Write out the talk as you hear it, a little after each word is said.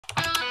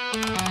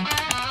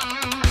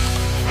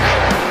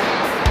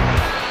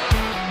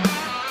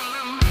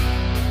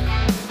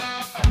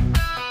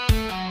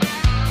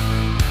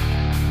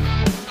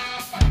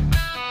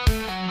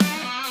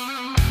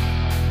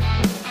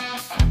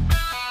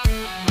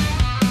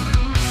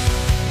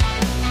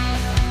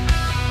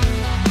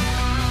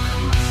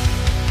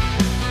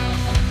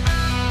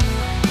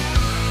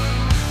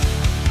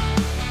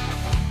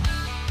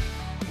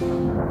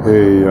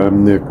Hey,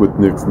 I'm Nick with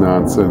Nick's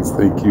Nonsense.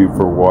 Thank you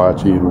for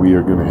watching. We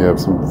are going to have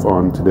some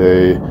fun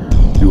today.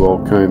 Do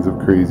all kinds of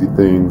crazy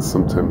things,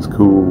 sometimes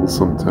cool,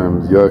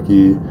 sometimes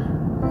yucky.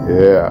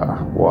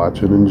 Yeah, watch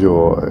and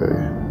enjoy.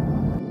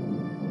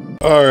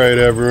 Alright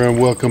everyone,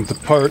 welcome to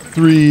part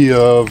 3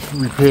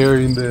 of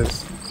repairing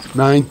this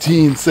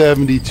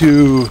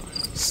 1972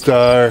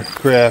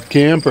 Starcraft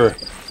camper.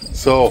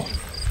 So,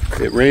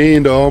 it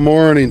rained all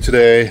morning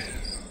today.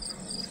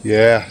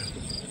 Yeah.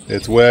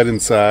 It's wet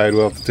inside.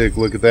 We'll have to take a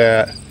look at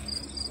that.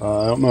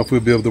 I don't know if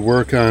we'll be able to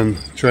work on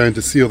trying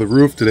to seal the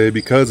roof today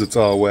because it's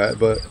all wet,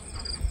 but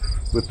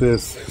with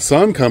this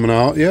sun coming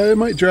out, yeah, it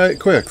might dry it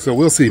quick. So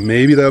we'll see.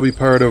 Maybe that'll be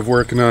part of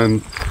working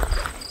on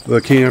the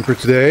camper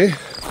today.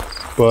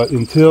 But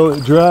until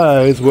it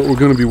dries, what we're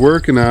going to be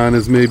working on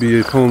is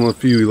maybe pulling a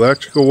few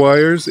electrical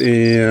wires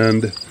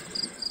and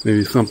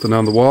maybe something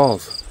on the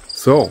walls.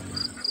 So,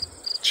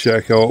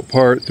 check out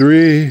part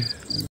 3.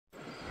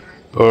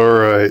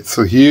 Alright,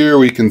 so here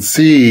we can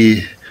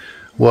see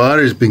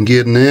water's been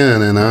getting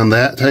in, and on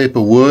that type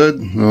of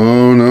wood,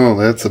 oh no,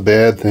 that's a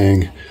bad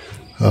thing.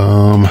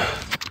 Coming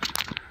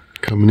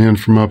in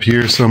from up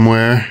here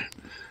somewhere.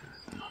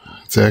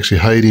 It's actually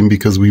hiding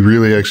because we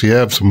really actually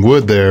have some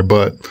wood there,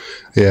 but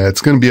yeah,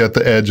 it's going to be at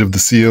the edge of the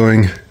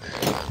ceiling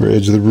or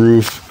edge of the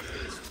roof.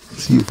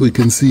 See if we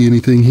can see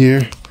anything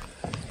here.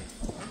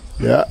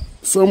 Yeah,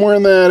 somewhere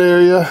in that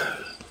area.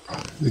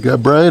 It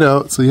got bright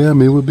out, so yeah,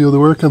 maybe we'll be able to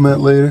work on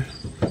that later.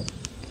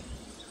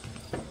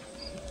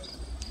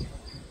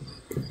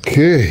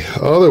 Okay,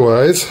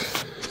 otherwise,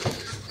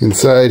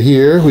 inside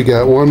here, we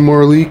got one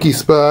more leaky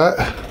spot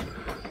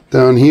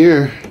down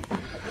here.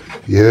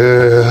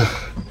 Yeah,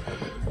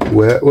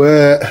 wet,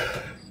 wet.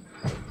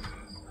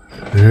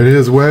 There it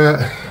is,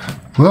 wet.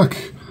 Look,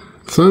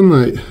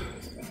 sunlight.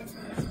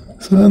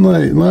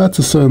 Sunlight, lots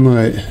of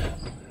sunlight.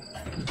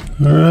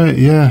 Alright,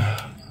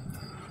 yeah.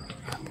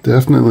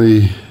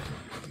 Definitely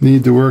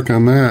need to work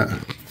on that.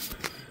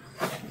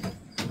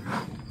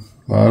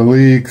 A lot of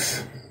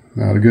leaks,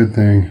 not a good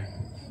thing.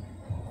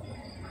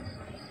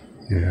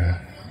 Yeah.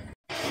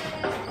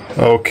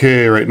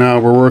 Okay, right now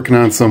we're working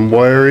on some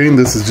wiring.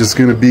 This is just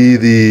going to be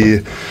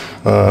the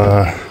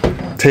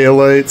tail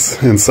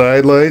lights and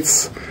side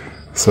lights.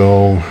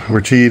 So we're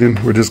cheating.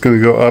 We're just going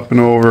to go up and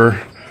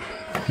over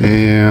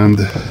and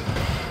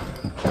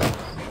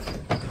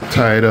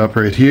tie it up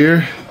right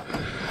here.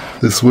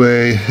 This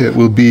way it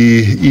will be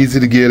easy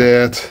to get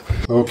at.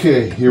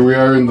 Okay, here we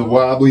are in the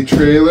wobbly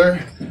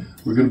trailer.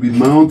 We're going to be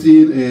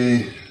mounting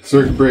a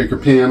circuit breaker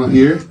panel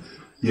here.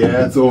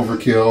 Yeah, it's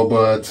overkill,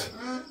 but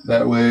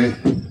that way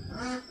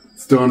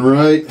it's done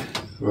right.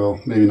 Well,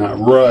 maybe not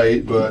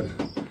right, but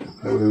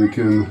that way we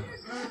can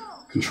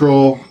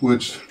control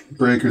which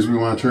breakers we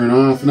want to turn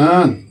off and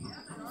on.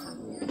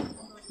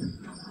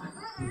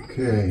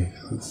 Okay,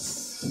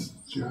 let's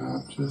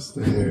drop just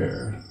a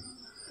hair.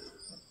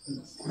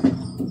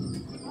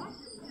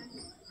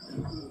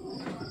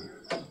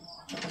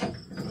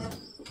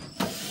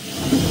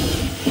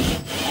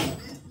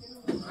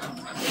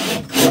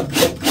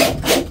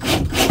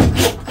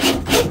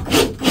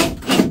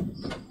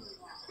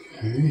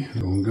 Okay,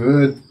 going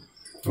good.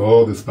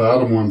 Oh, this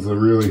bottom one's a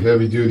really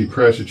heavy duty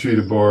pressure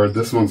treated board.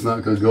 This one's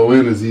not going to go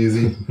in as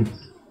easy.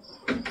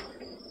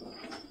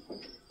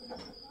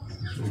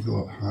 Should we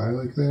go up high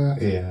like that?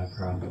 Yeah,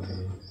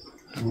 probably.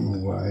 I don't know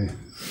why.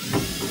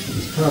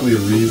 There's probably a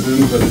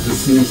reason, but it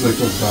just seems like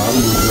those bottom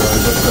ones are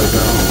always upside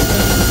down.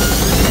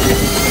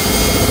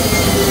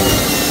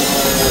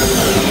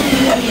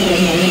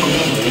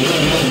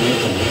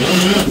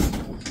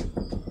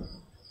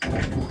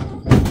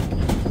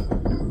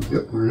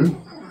 Yep, we're in.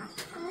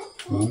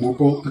 One more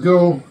bolt to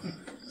go.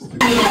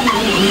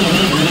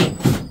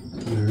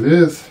 There it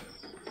is.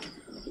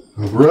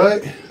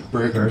 Alright,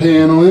 breaker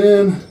panel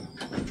in.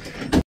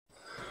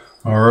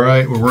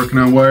 Alright, we're working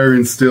on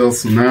wiring still,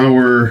 so now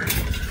we're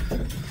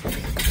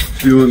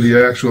doing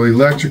the actual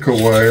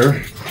electrical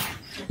wire.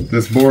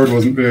 This board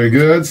wasn't very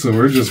good, so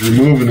we're just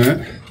removing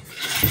it.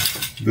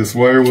 This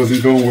wire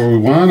wasn't going where we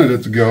wanted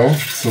it to go,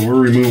 so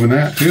we're removing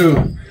that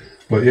too.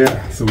 But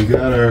yeah, so we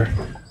got our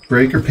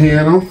breaker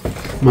panel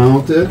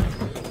mounted.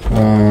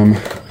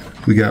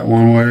 We got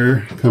one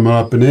wire coming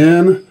up and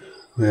in.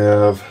 We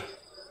have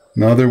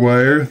another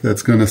wire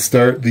that's going to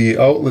start the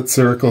outlet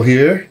circle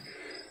here.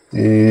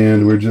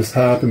 And we're just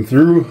hopping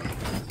through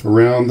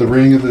around the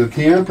ring of the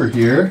camper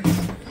here.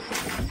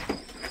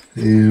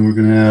 And we're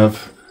going to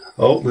have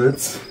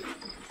outlets,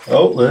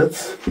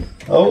 outlets,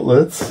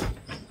 outlets.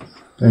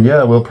 And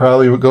yeah, we'll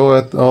probably go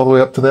all the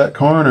way up to that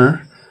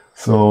corner.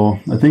 So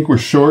I think we're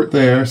short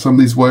there. Some of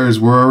these wires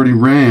were already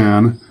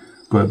ran,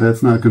 but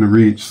that's not going to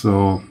reach.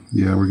 So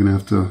yeah, we're going to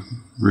have to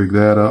rig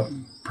that up,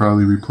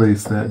 probably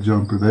replace that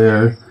jumper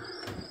there.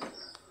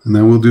 And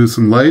then we'll do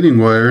some lighting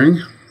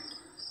wiring.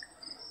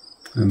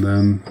 And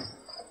then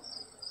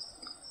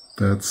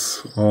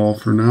that's all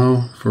for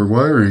now for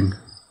wiring.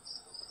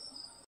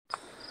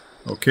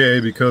 Okay,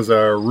 because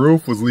our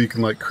roof was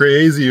leaking like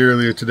crazy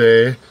earlier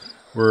today,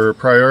 we're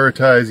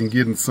prioritizing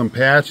getting some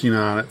patching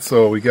on it.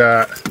 So we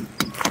got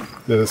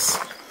this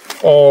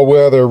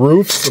all-weather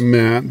roof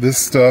cement. This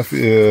stuff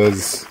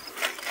is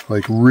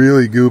like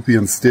really goopy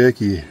and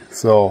sticky.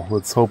 So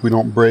let's hope we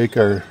don't break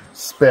our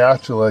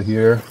spatula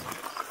here.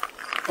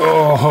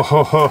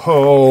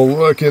 Oh,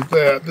 look at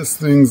that. This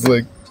thing's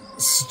like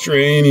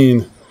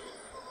straining.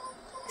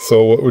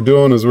 So what we're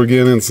doing is we're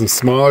getting in some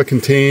smaller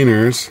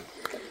containers.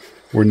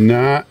 We're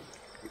not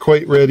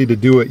quite ready to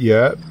do it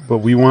yet, but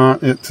we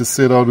want it to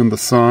sit out in the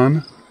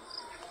sun,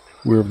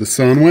 where the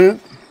sun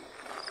went,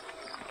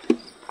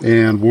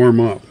 and warm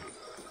up.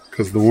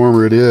 Because the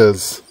warmer it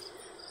is,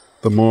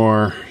 the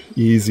more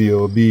easy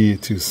it'll be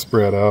to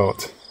spread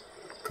out.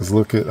 Because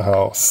look at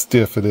how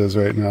stiff it is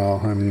right now.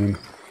 I mean,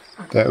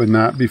 that would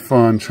not be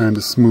fun trying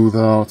to smooth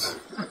out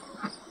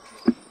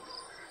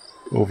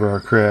over our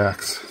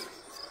cracks.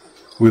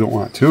 We don't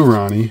want too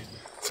runny,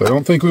 so I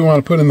don't think we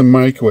want to put it in the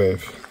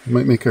microwave. It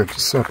might make our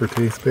supper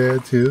taste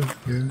bad too.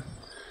 Yeah.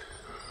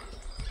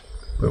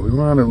 But we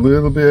want it a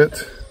little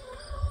bit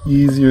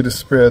easier to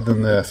spread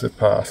than this if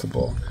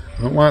possible.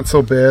 I don't want it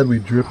so bad we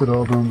drip it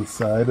all down the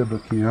side of the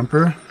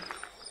camper.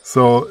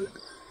 So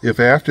if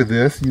after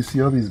this you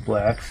see all these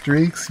black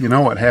streaks, you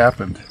know what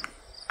happened.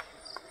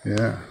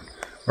 Yeah.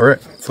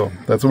 Alright, so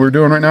that's what we're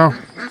doing right now.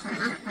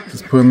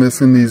 Just putting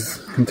this in these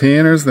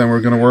containers, then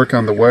we're going to work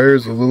on the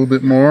wires a little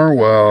bit more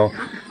while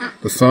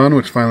the sun,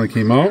 which finally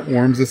came out,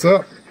 warms us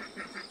up.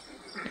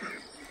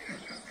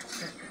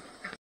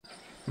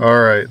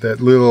 Alright,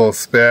 that little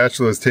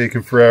spatula is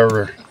taking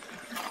forever.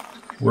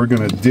 We're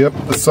going to dip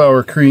the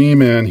sour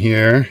cream in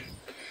here,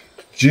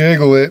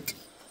 jiggle it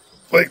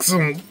like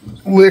some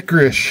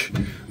licorice,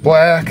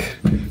 black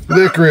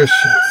licorice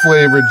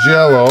flavored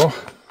jello,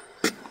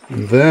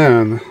 and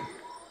then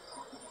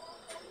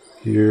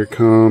here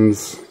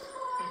comes,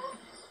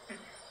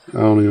 I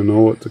don't even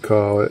know what to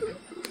call it,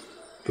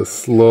 the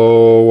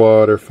slow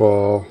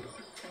waterfall,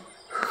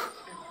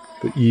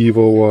 the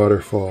evil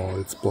waterfall.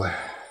 It's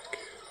black.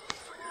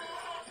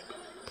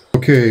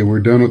 Okay, we're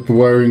done with the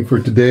wiring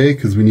for today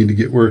because we need to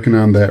get working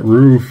on that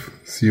roof,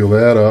 seal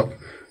that up.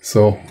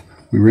 So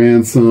we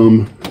ran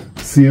some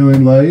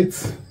ceiling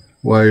lights,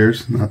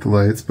 wires, not the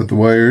lights, but the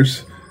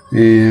wires,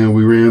 and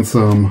we ran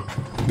some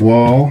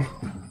wall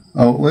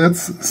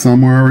outlets.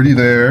 Some were already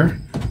there,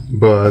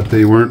 but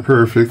they weren't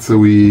perfect, so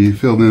we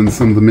filled in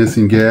some of the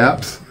missing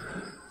gaps.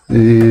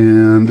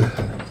 And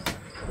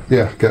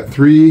yeah, got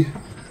 3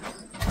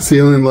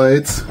 ceiling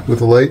lights with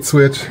a light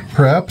switch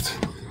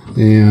prepped,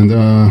 and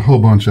a whole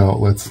bunch of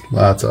outlets,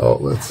 lots of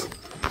outlets.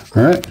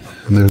 Alright,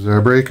 and there's our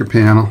breaker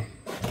panel.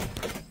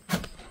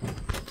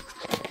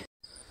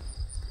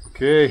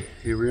 Okay,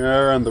 here we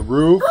are on the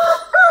roof,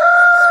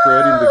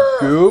 spreading the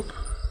goop.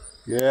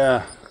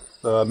 Yeah,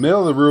 the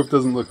middle of the roof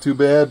doesn't look too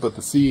bad, but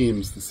the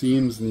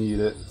seams need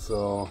it.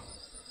 So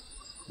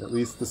at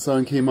least the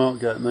sun came out,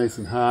 got nice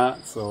and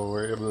hot, so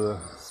we're able to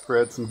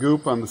spread some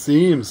goop on the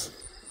seams.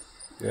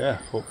 Yeah,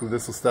 hopefully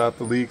this will stop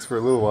the leaks for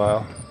a little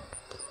while.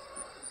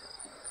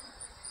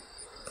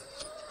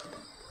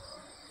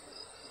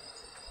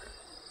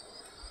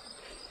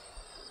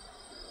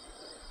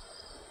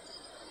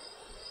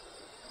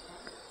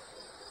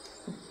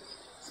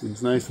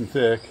 Seems nice and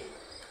thick.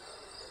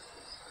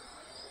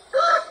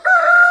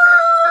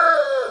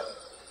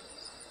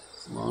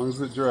 As long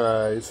as it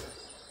dries.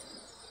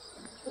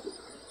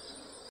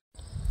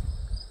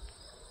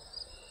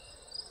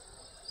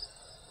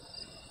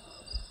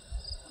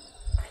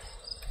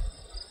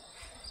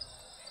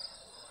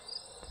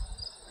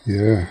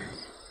 Yeah,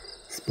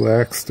 this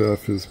black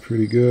stuff is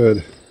pretty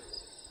good.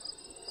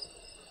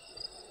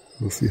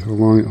 We'll see how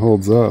long it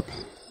holds up.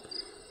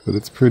 But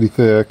it's pretty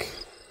thick.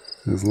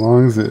 As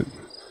long as it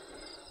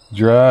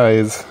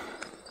dries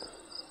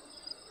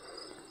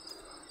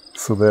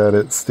so that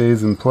it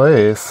stays in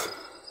place,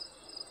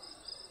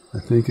 I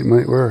think it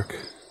might work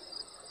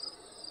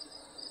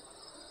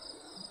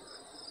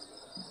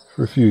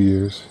for a few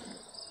years.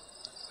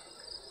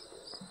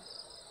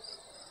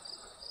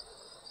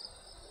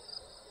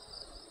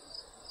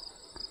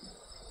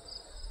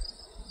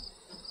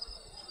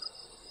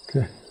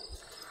 Okay.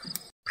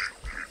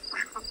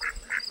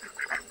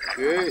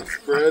 Okay,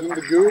 spreading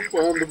the goop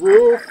on the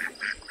roof.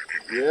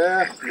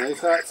 Yeah, nice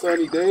hot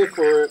sunny day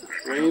for it.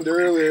 Rained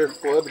earlier,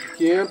 flooded the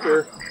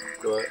camper,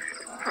 but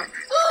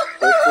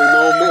hopefully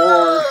no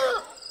more.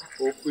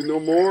 Hopefully no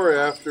more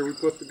after we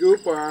put the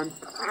goop on.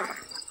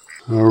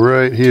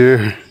 Alright,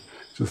 here,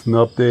 just an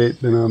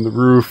update. Been on the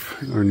roof,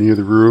 or near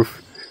the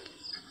roof,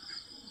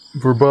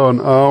 for about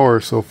an hour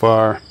so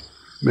far.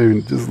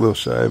 Maybe just a little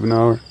shy of an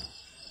hour.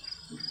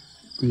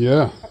 But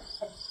yeah,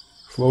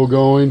 slow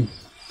going.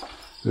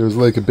 There's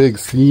like a big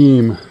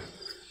seam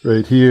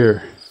right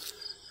here.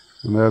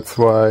 And that's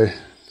why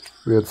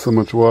we had so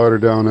much water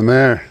down in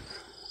there.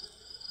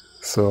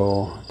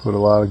 So put a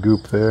lot of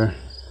goop there.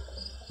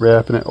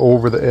 Wrapping it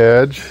over the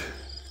edge,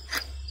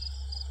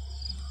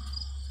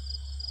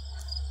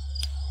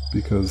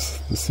 because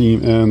the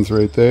seam ends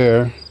right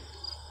there.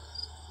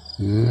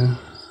 Yeah,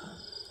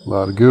 a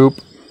lot of goop.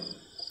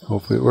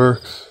 Hopefully it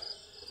works.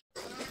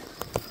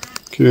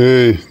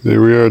 Okay,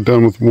 there we are,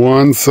 done with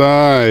one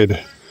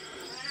side.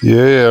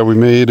 Yeah, we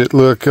made it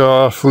look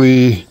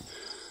awfully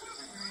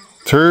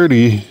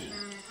turdy.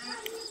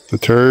 The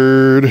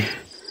turd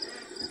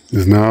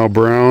is now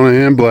brown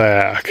and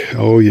black.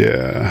 Oh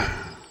yeah.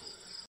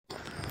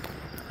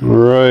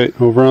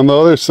 Alright, over on the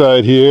other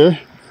side here,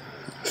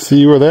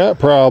 see where that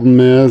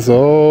problem is.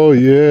 Oh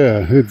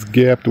yeah, it's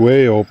gapped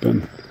way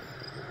open.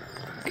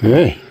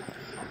 Okay,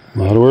 a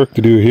lot of work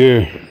to do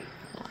here.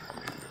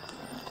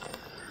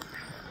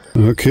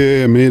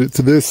 Okay, I made it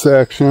to this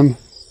section.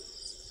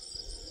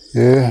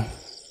 Yeah,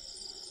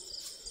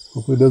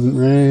 hopefully it doesn't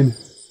rain.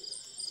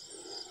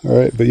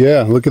 Alright, but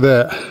yeah, look at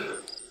that.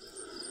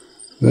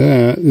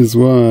 That is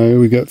why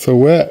we got so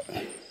wet.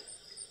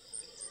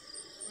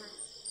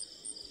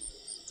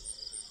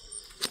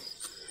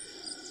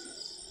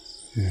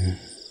 Yeah.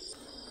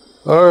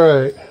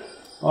 Alright,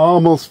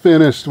 almost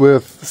finished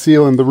with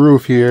sealing the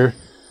roof here.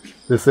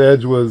 This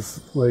edge was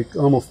like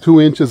almost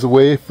 2 inches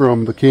away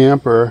from the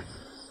camper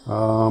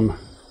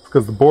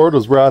because the board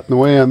was rotting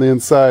away on the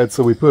inside,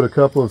 so we put a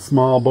couple of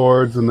small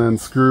boards and then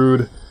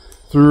screwed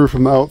through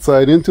from the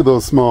outside into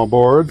those small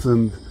boards,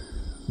 and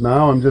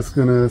now I'm just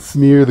going to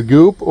smear the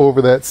goop over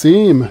that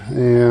seam,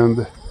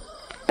 and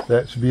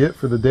that should be it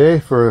for the day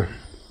for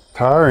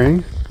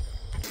tarring.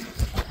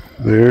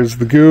 There's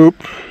the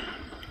goop.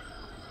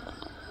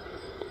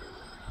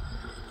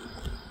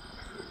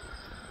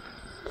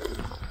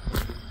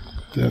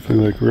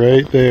 Definitely like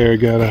right there,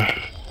 gotta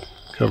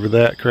cover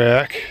that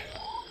crack.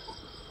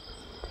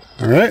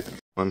 Alright.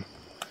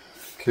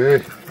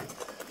 Okay,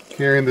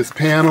 carrying this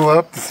panel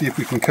up to see if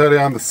we can cut it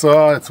on the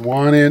saw. It's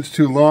 1 inch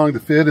too long to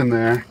fit in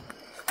there.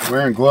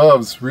 Wearing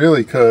gloves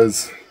really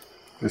because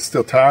there's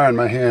still tar on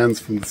my hands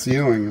from the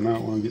sealing and I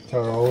don't want to get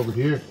tar all over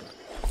here.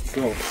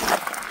 So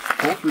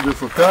hopefully this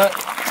will cut.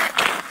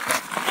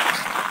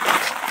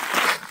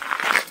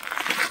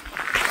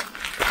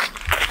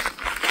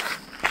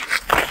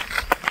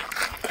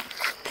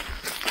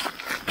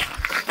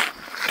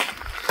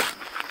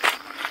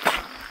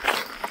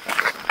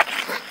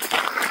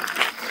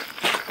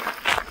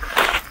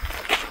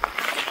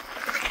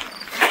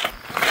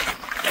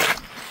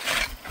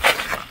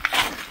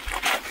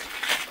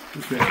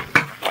 Okay.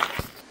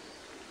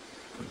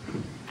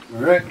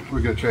 Alright,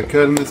 we're going to try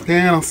cutting this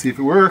panel, see if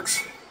it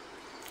works.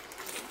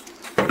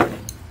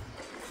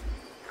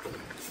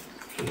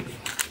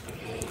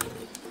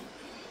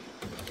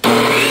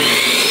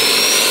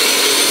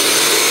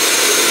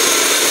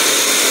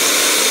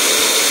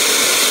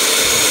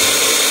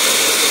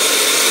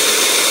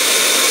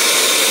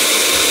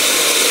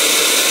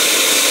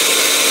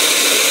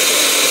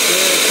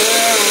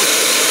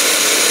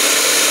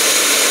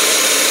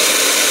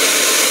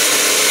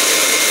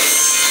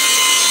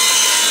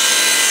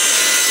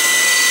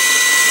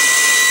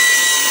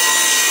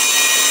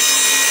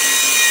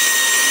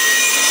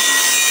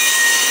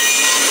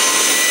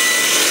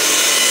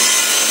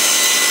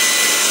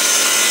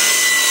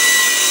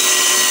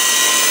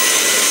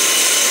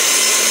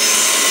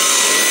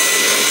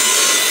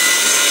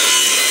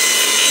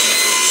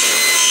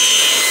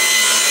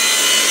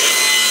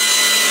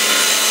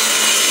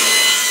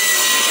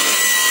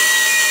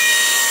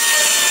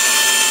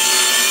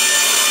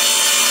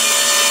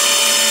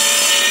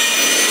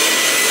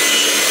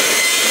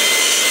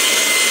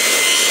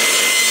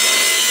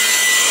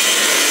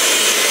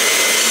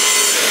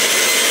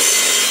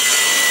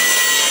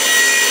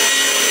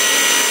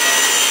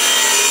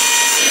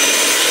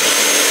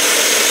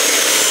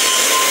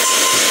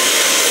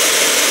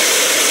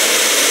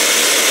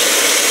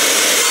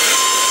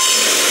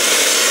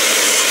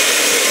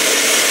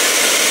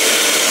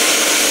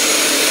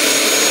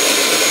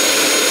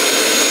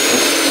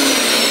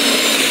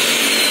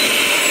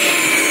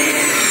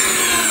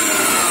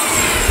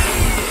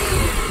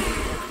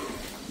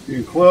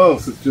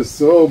 Close, it's just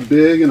so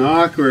big and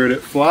awkward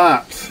it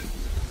flops.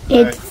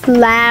 It's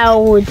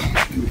loud.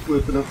 You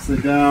flip it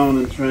upside down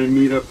and try and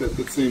meet up at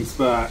the same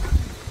spot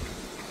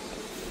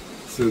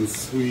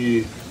since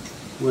we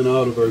went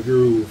out of our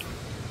groove.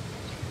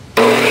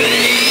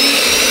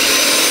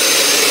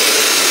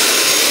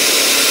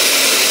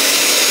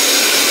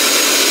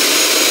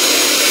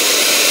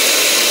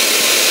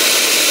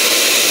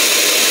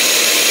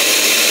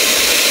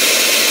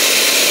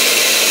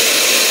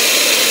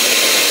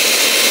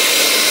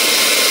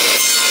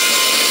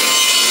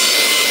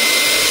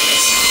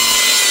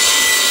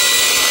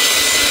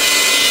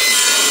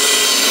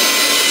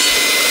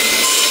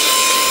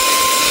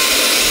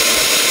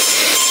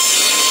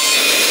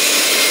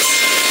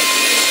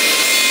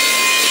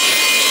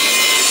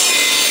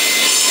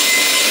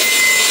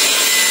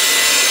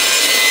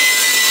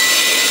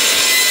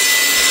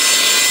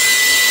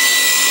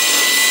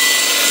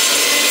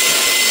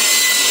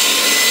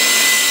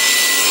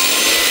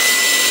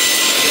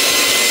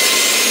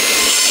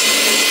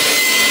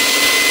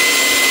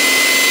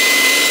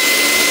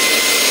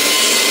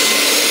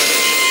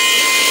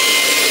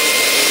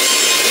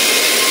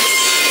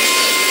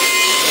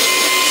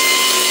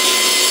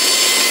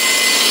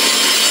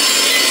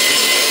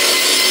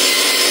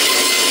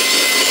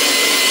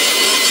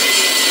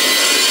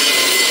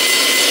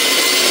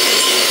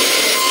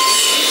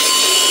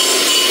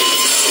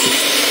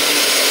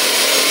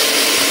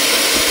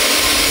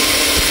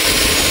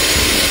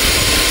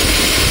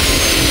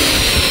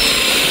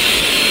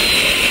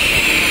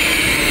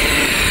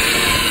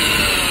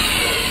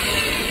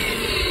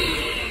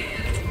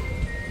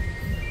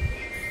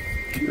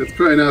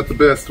 probably not the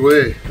best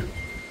way.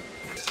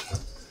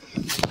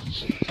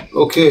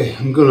 Okay,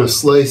 I'm gonna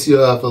slice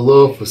you off a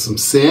loaf of some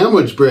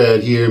sandwich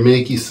bread here,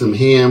 make you some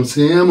ham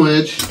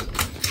sandwich.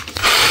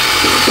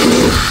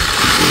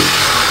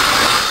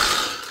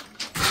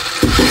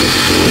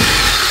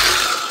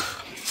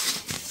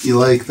 You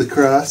like the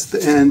crust,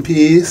 the end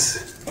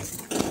piece?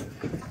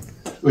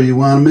 Or you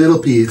want a middle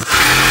piece?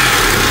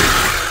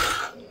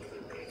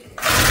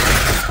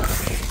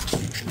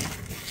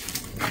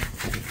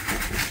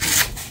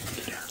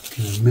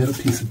 A middle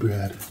piece of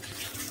bread.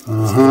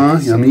 Uh-huh,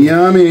 yummy,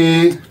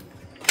 yummy.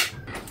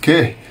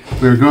 Okay,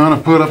 we're gonna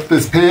put up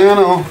this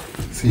panel,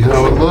 see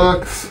how it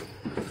looks.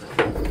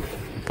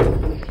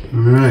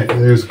 Alright,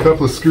 there's a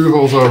couple of screw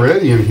holes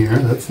already in here.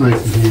 That's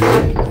nice and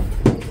handy.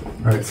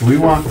 Alright, so we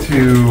want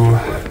to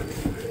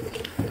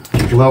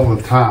level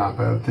the top,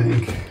 I would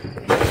think.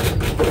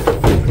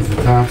 Because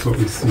the top's what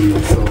we see.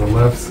 So the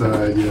left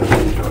side, yeah,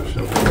 there you go,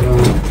 shove it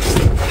down.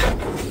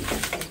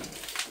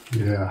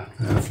 Yeah,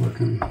 that's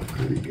looking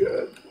pretty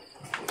good.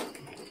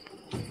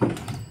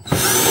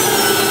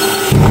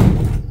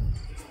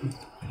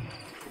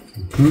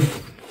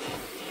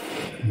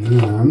 And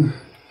then,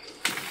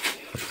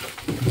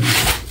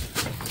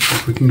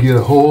 if we can get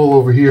a hole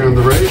over here on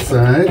the right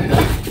side,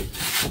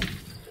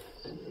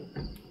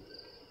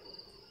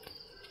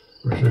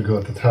 or should I go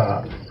at the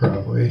top,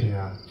 probably?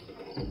 Yeah.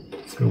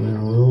 Let's go in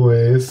a little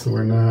ways so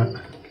we're not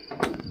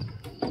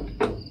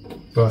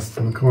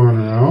busting the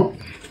corner out.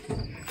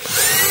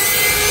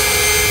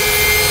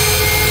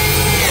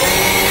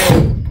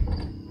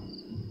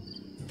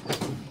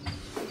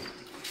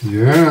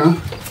 Yeah.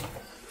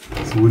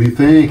 So what do you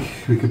think?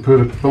 We could put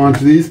a bunch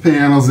of these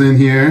panels in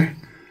here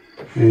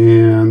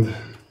and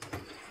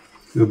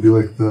it'll be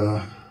like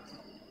the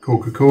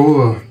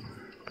Coca-Cola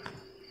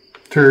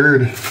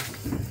turd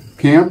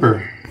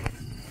camper.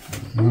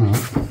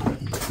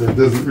 That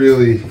doesn't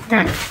really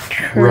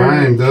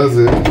rhyme, does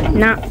it?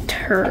 Not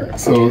turd.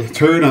 So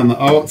turd on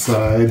the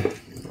outside,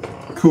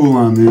 cool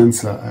on the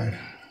inside.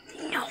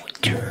 No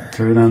turd.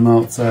 Turd on the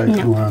outside,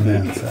 cool on the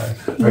inside.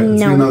 All right, let's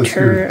get No another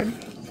turd. screw.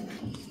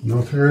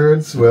 No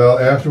turds? Well,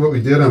 after what we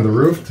did on the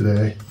roof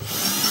today,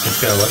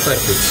 It's gotta look like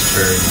it's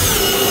turd.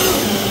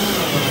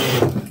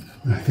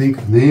 I think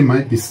the name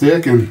might be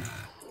sticking.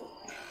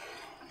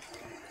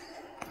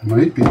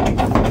 Might be.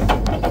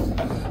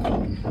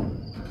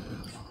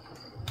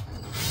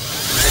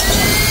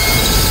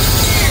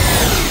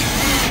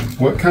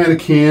 What kind of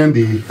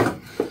candy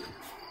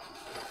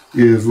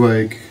is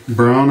like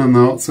brown on the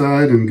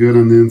outside and good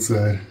on the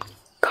inside?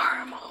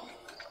 Caramel.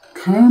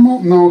 Caramel?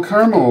 No,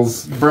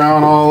 caramel's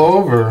brown all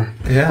over.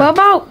 Yeah. What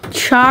about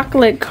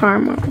chocolate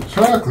caramel?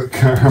 Chocolate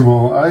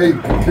caramel. I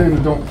kind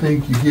of don't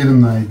think you're getting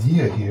the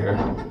idea here.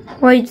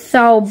 Wait,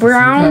 so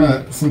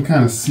brown, Some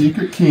kind of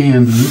secret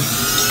candy.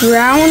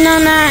 brown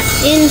on the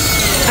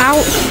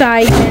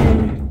outside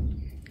and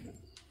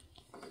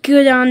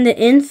good on the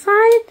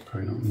inside?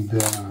 Probably don't need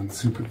that on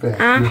super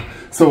fast.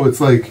 So it's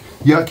like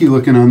yucky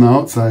looking on the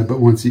outside, but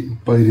once you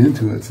bite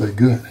into it, it's like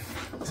good.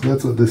 So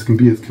that's what this can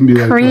be. It can be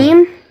like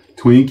Cream? a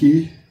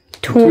Twinkie.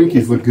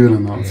 Twinkies look good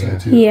on the outside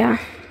too. Yeah.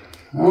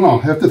 I don't know.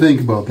 Have to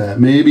think about that.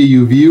 Maybe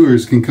you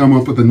viewers can come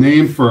up with a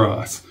name for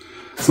us.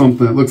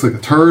 Something that looks like a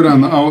turd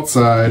on the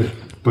outside,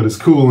 but is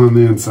cool on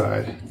the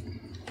inside.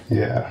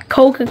 Yeah.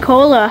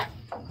 Coca-Cola.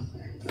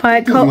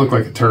 But Doesn't look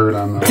like a turd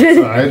on the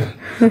outside.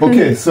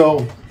 Okay,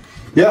 so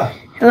yeah.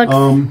 It looks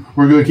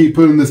We're going to keep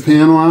putting this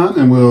panel on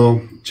and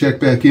we'll check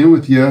back in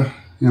with you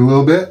in a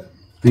little bit.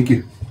 Thank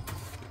you.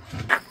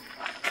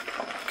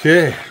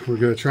 Okay, we're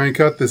going to try and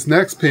cut this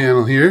next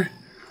panel here.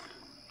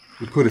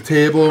 We put a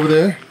table over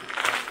there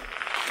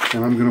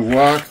and I'm going to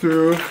walk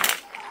through.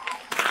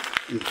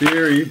 In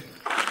theory,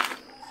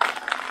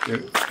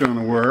 it's going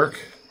to work.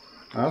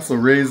 I also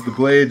raised the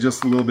blade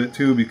just a little bit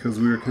too because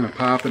we were kind of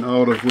popping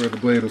out of where the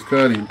blade was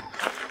cutting.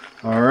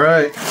 All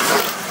right.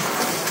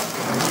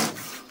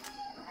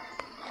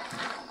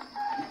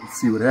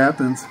 Let's see what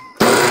happens.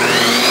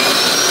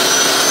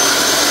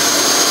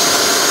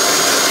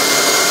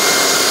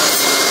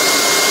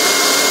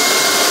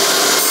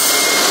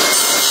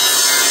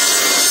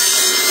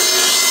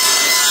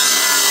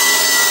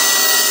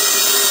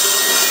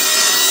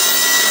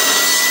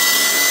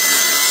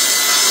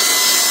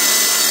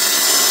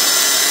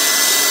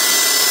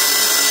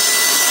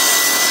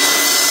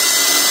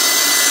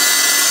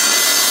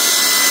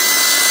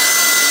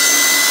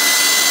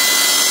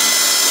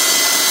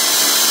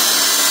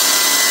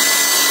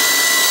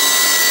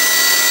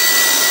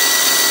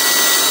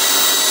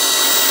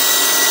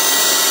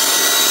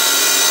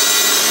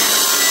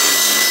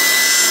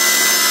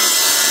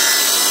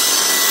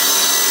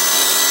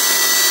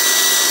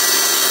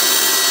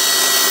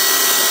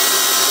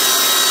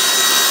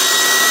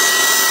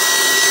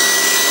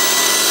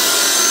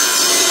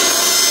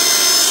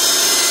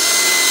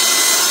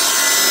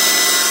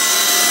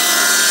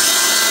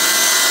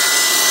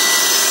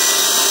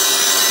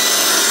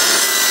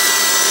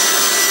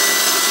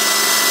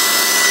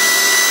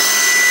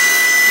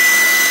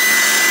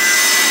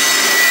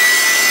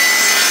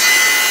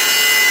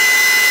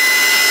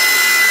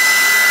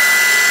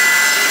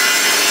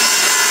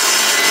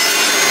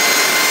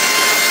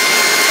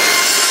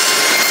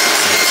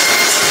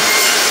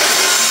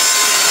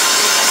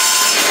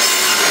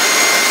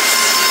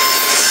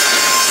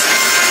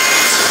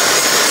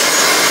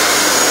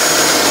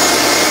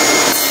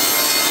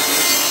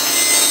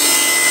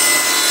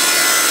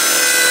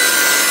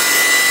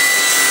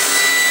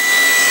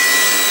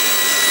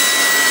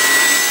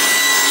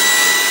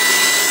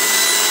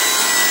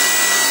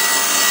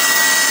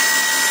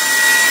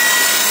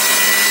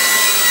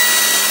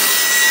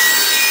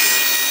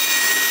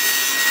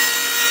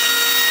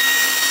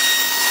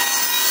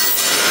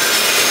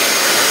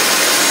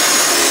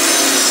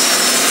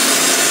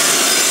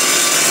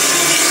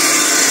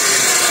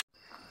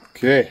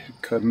 Okay,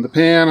 cutting the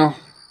panel.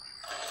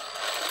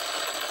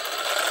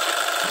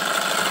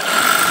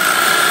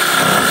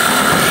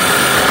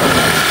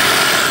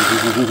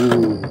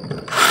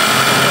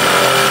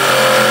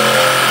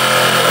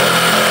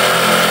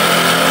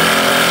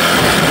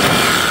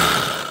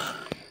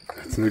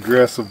 That's an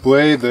aggressive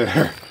blade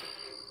there.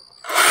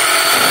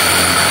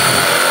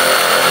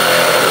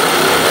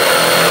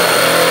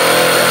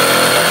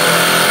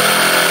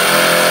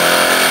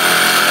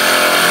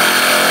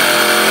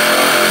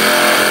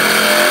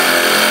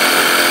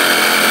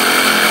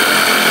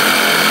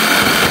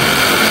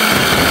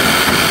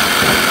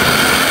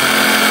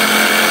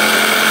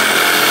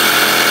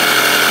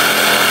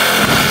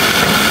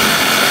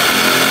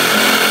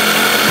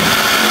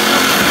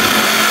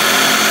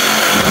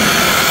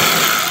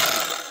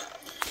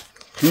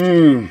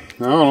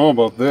 I don't know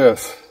about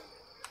this.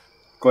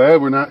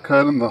 Glad we're not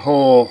cutting the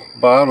whole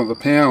bottom of the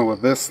panel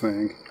with this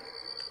thing.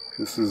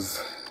 This is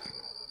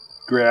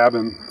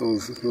grabbing.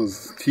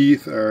 Those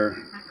teeth are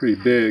pretty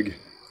big.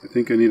 I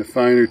think I need a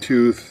finer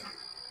tooth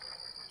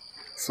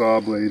saw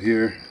blade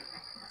here.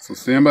 So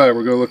stand by,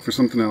 we're going to look for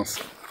something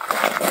else.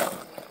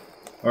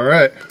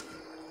 Alright,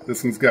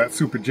 this one's got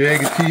super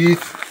jagged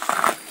teeth.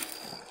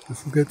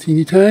 This one's got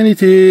teeny tiny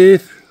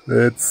teeth.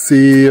 Let's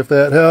see if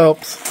that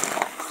helps.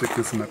 Stick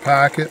this in my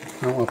pocket.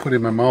 I don't want to put it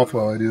in my mouth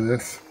while I do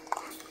this.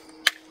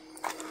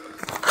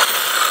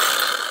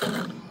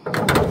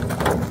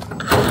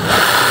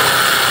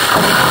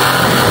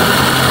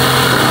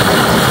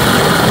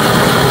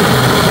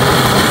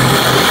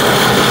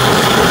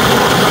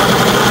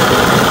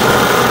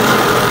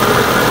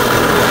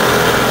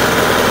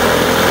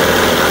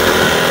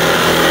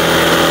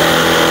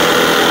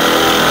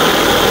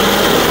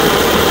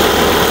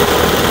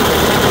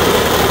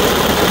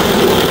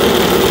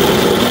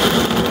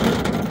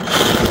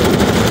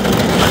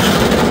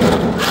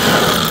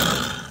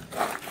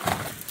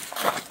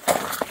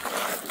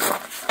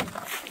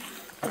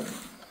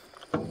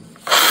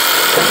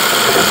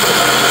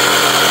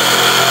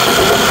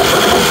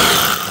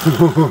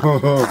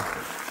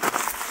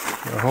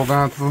 Hold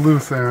on to the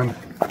loose end.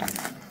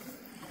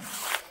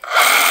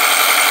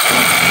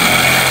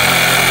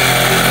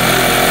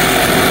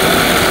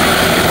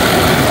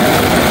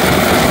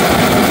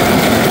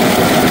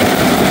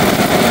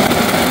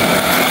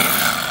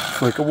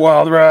 It's like a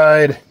wild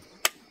ride.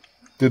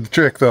 Did the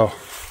trick though.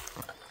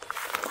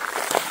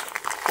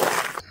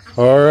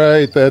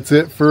 Alright, that's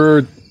it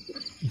for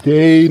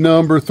day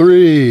number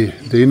 3.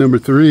 Day number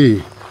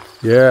 3.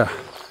 Yeah.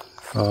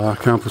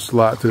 Accomplished a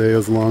lot today. It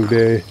was a long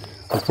day.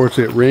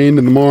 Unfortunately, it rained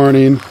in the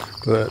morning,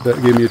 but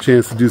that gave me a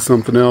chance to do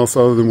something else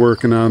other than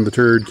working on the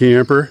turd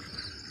camper.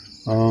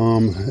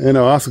 And it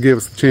also gave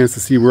us a chance to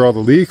see where all the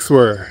leaks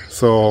were.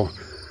 So,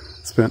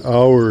 spent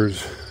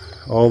hours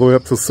all the way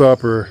up till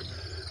supper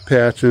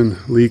patching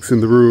leaks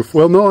in the roof.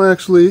 Well, no,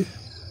 actually,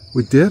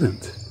 we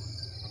didn't.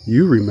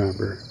 You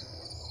remember,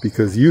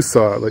 because you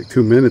saw it like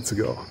 2 minutes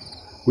ago.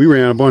 We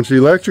ran a bunch of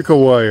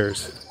electrical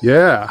wires.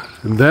 Yeah,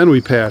 and then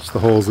we patched the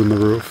holes in the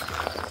roof.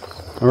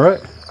 All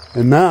right,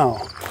 and now,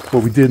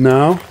 what we did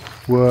now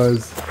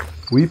was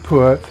we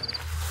put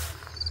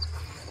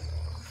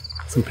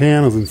some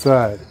panels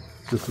inside.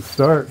 Just to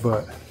start,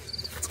 but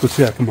let's go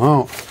check them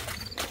out.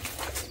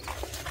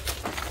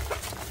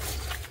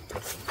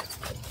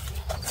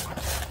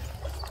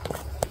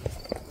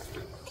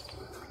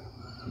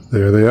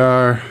 There they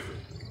are.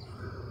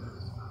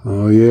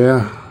 Oh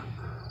yeah,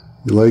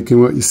 you liking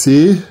what you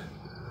see?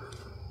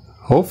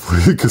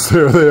 Hopefully, because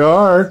there they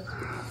are.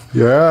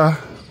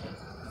 Yeah.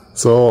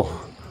 So,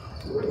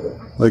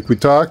 like we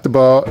talked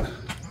about,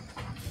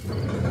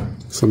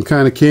 some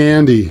kind of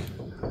candy.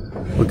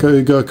 What are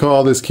you gonna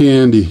call this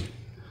candy?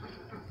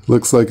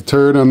 Looks like a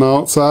turd on the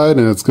outside,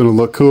 and it's gonna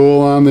look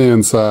cool on the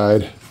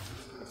inside.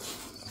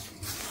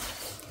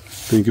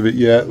 Think of it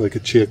yet like a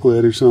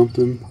chiclet or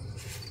something?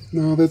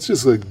 No, that's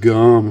just like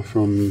gum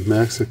from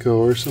Mexico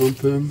or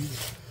something.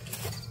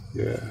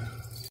 Yeah.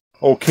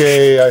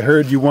 Okay, I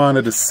heard you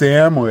wanted a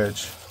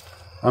sandwich.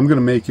 I'm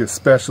gonna make you a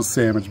special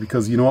sandwich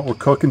because you know what we're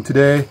cooking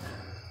today?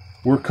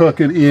 We're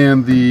cooking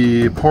in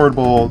the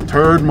portable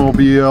turd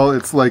mobile.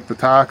 It's like the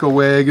taco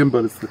wagon,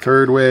 but it's the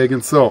turd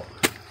wagon. So,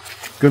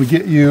 gonna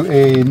get you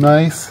a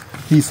nice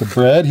piece of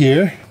bread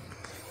here.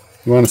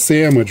 You want a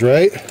sandwich,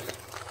 right?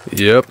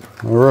 Yep.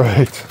 All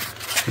right.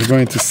 We're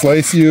going to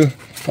slice you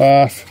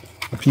off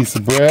a piece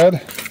of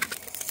bread.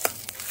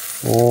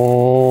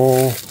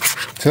 Oh,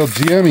 tell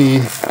Jimmy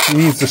he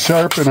needs to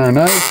sharpen our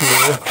knife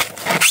here,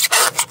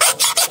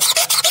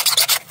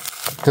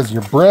 because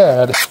your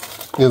bread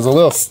is a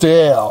little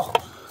stale.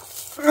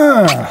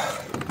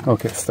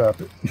 Okay, stop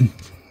it.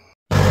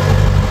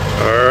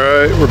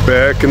 Alright, we're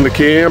back in the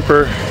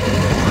camper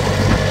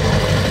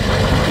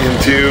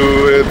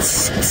into its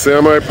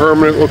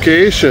semi-permanent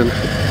location.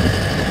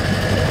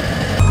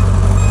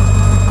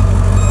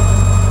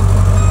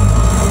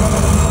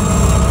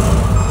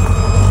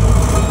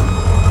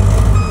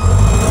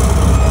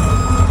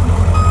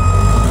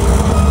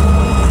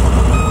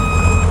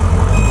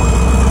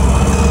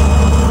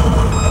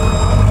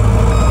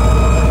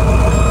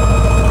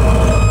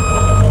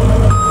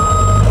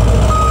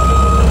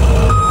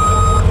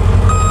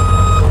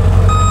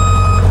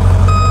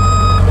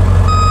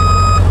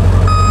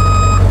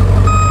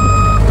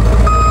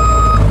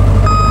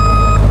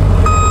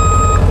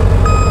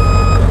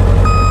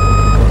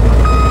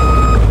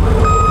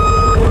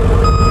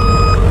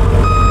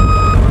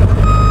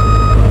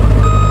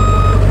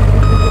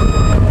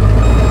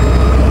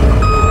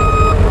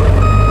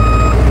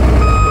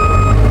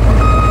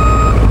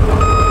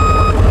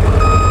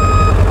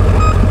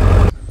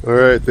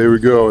 there we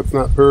go. It's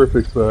not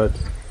perfect, but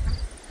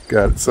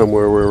got it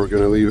somewhere where we're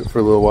going to leave it for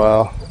a little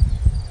while.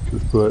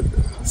 Just put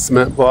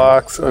cement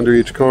blocks under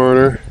each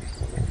corner,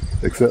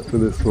 except for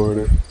this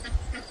corner.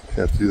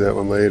 Have to do that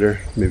one later.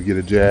 Maybe get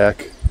a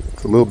jack.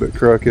 It's a little bit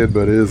crooked,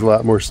 but it is a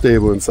lot more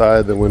stable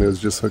inside than when it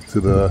was just hooked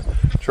to the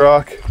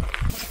truck.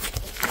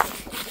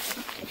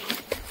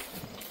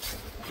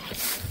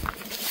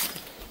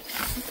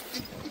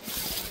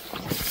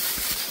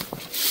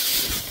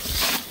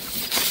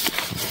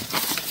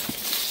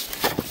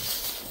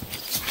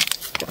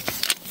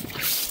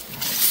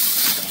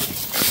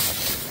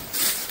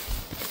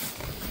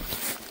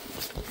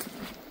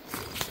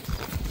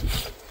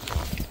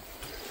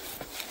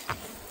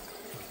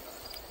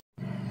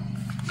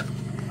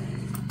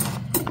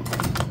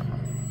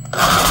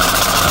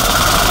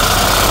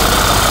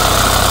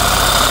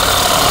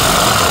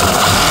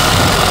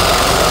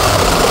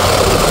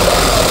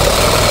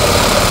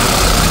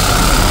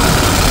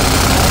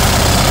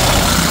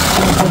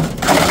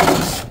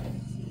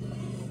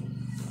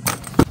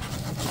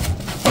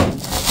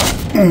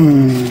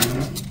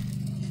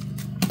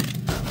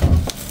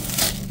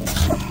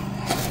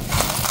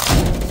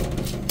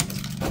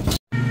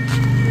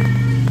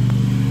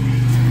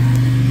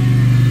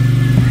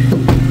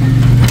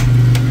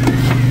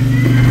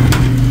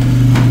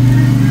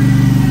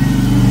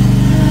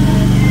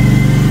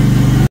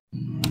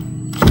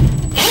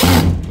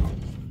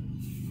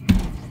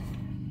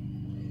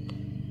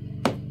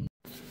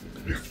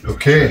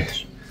 Okay,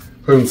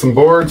 putting some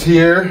boards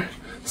here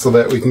so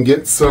that we can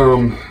get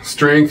some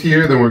strength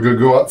here. Then we're going to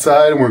go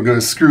outside and we're going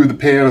to screw the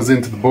panels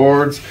into the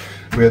boards.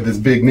 We had this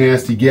big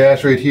nasty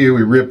gash right here.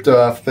 We ripped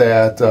off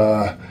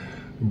that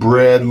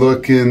bread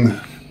looking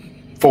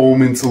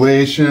foam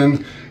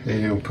insulation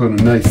and put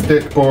a nice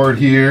thick board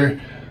here.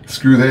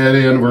 Screw that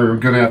in. We're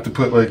going to have to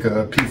put like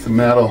a piece of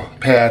metal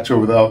patch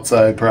over the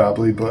outside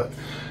probably, but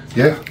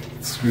yeah,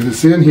 let's screw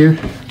this in here.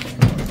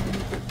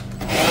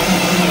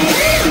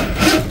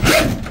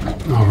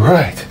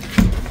 Alright,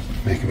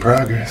 making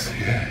progress,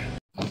 yeah.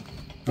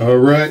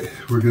 Alright,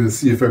 we're going to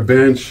see if our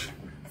bench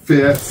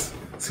fits,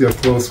 see how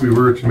close we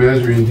were to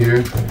measuring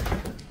here.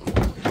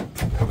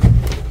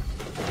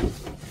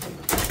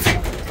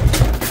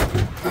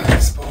 I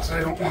suppose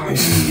I don't want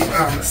to be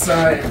on the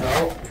side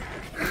though.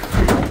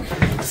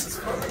 This is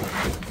fun.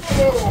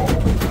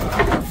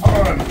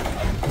 Fun!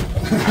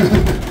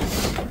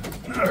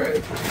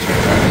 Alright.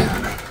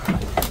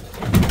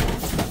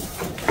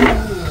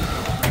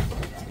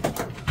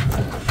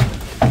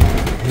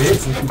 Okay,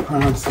 so I can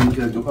promise you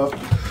gotta go up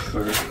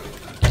or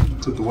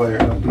put the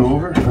wire up and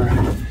over.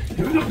 Alright,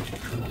 here we go.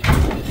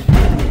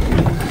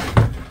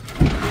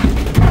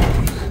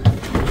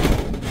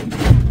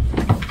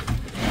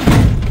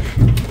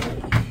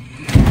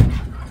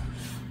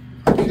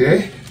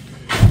 Okay,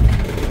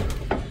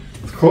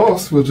 it's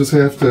close. We'll just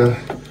have to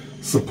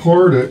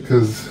support it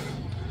because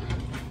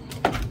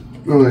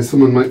otherwise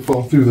someone might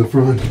fall through the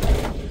front.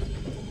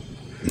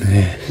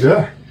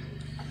 Yeah.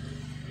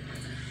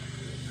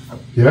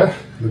 Yeah,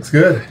 looks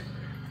good.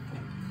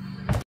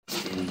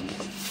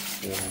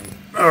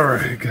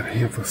 Alright, got a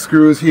handful of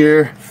screws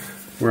here.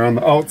 We're on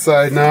the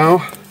outside now.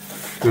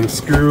 I'm going to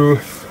screw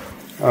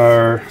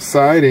our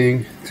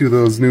siding to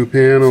those new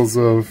panels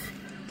of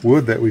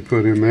wood that we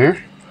put in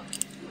there.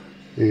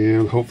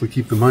 And hopefully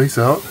keep the mice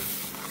out.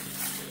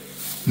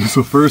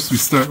 So first we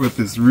start with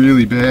this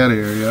really bad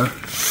area.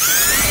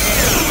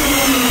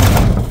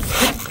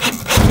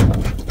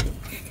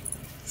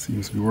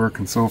 Seems to be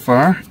working so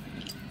far.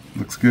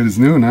 Looks good as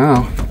new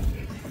now.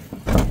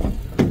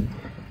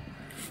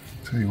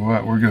 Tell you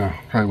what, we're gonna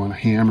probably want a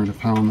hammer to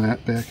pound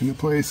that back into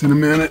place in a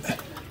minute.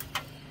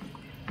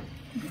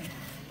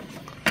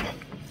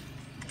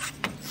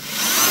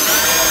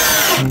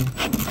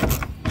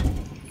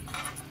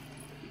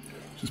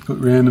 Just put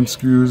random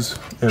screws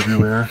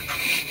everywhere.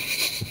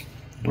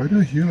 Why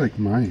do I hear like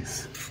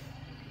mice?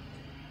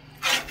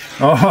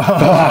 Oh,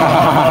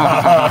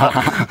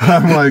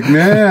 I'm like,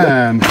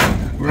 man,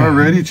 we're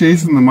already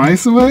chasing the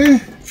mice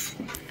away?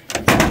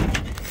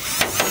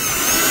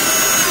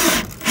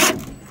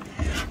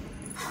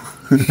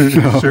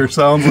 Sure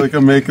sounds like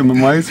I'm making the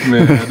mice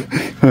mad.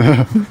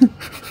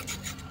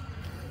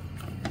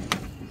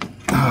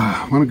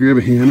 I want to grab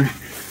a hammer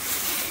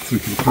so we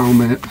can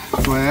pound that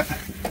flat.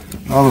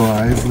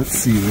 Otherwise, let's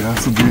see, we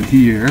also did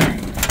here.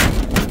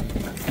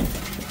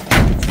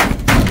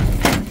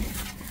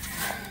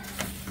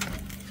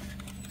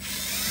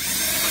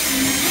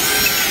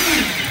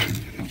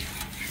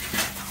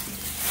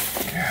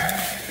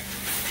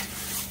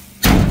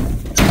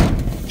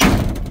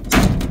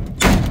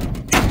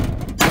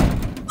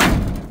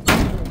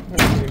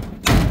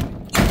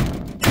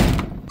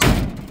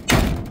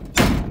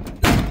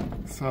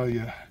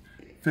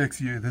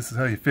 This is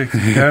how you fix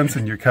your dents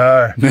in your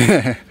car.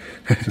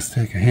 Just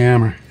take a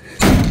hammer.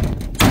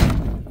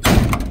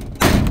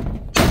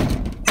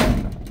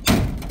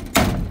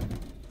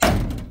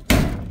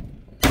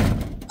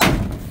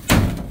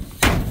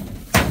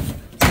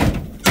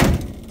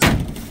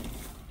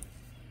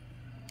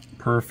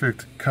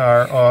 Perfect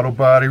car auto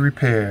body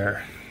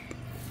repair.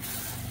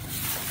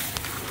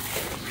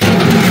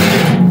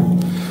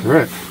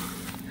 right.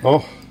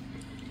 Oh,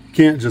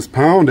 can't just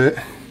pound it.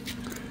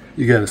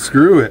 You got to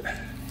screw it.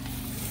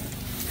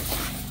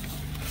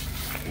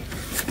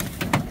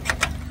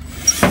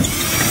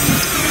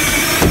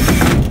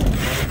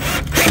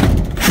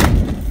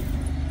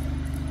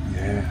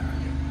 Yeah.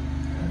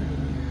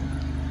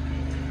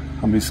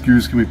 How many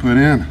screws can we put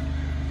in?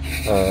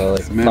 Like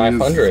As many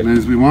 500. as many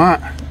as we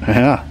want.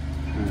 Yeah.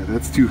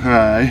 That's too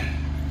high.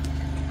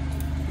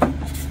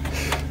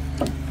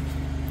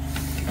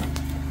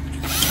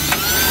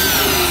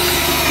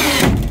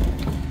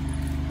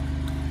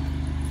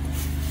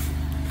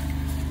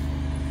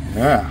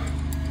 Yeah,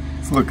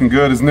 it's looking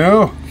good as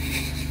new.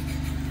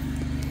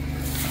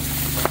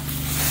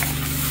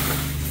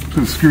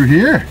 Put a screw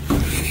here.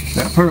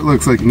 That part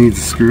looks like it needs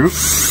a screw.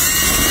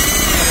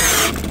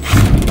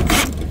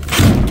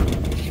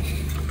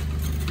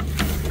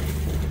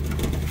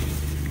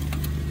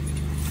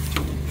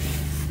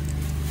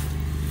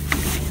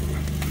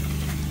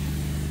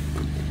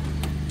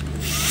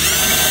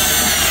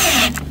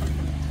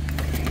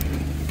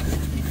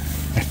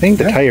 I think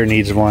the tire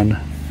needs one.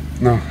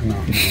 No.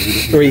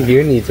 Right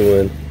here needs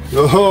one.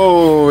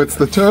 Oh, it's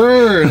the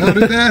turn. How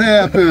did that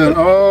happen?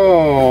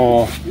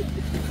 Oh,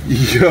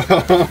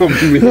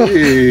 yummy.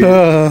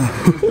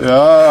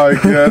 Yeah, I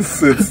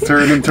guess it's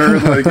turn and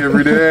turn like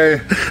every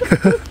day.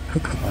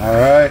 All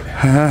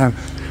right.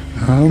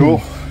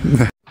 Cool.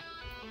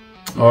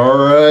 All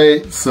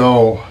right,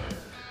 so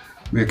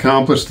we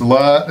accomplished a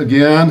lot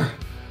again.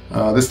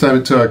 This time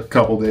it took a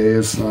couple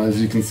days.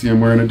 As you can see,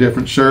 I'm wearing a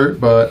different shirt,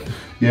 but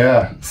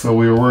yeah, so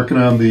we were working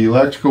on the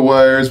electrical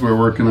wires, we were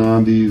working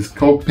on these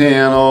Coke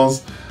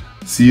panels,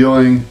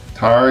 sealing,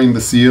 tarring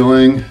the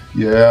ceiling.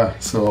 Yeah,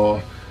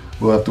 so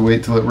we'll have to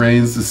wait till it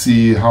rains to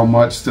see how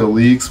much still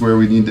leaks, where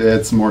we need to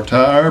add some more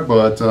tar,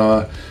 but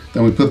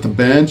then we put the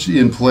bench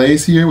in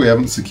place here. We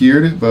haven't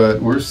secured it, but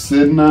we're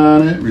sitting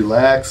on it,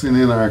 relaxing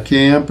in our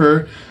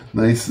camper,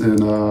 nice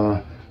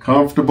and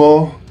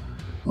comfortable.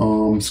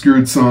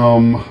 Screwed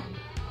some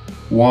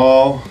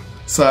wall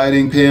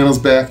siding panels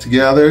back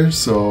together,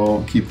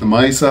 so keep the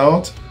mice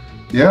out.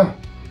 Yeah,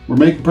 we're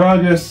making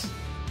progress.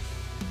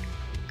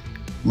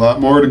 A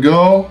lot more to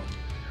go,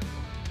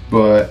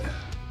 but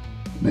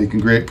making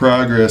great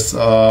progress.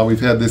 We've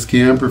had this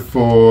camper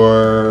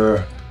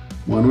for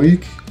 1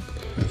 week,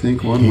 I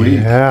think 1 week.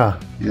 Yeah.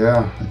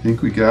 Yeah, I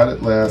think we got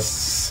it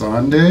last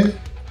Sunday.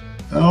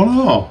 I don't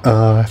know.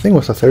 I think it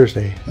was a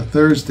Thursday. A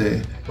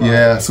Thursday.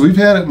 Yeah, so we've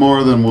had it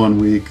more than 1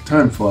 week.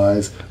 Time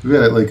flies. We've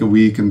had it like a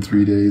week and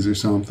 3 days or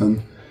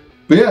something.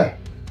 But yeah,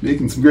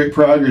 making some great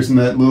progress in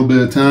that little bit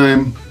of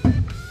time.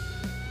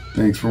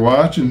 Thanks for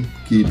watching.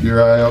 Keep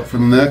your eye out for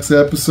the next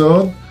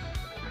episode.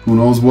 Who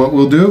knows what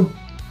we'll do?